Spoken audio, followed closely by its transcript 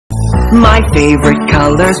My favorite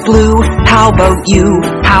color's blue. How about you?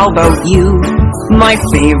 How about you? My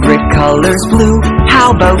favorite color's blue.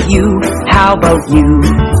 How about you? How about you?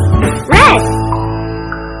 Red.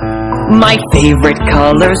 My favorite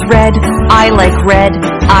color's red. I like red.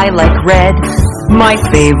 I like red. My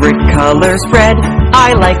favorite color's red.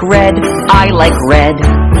 I like red. I like red.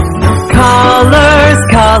 Colors,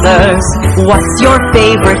 colors. What's your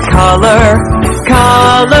favorite color?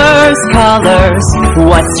 Colors, colors.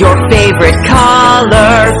 What's your favorite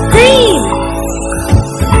color? Green.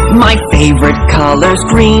 My favorite color's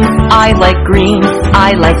green. I like green.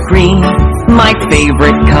 I like green. My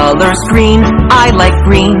favorite color's green. I like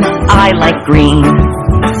green. I like green.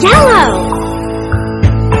 Yellow.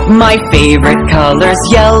 My favorite color's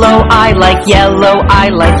yellow. I like yellow. I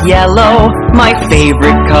like yellow. My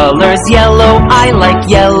favorite color's yellow. I like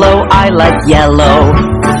yellow. I like yellow.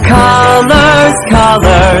 Colors,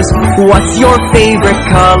 colors. What's your favorite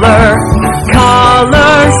color?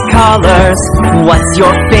 Colors, colors. What's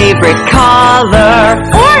your favorite color?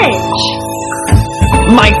 Orange.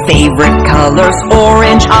 My favorite color's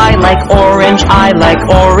orange. I like orange. I like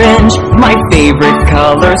orange. My favorite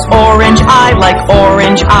color's orange. I like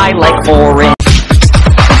orange. I like orange.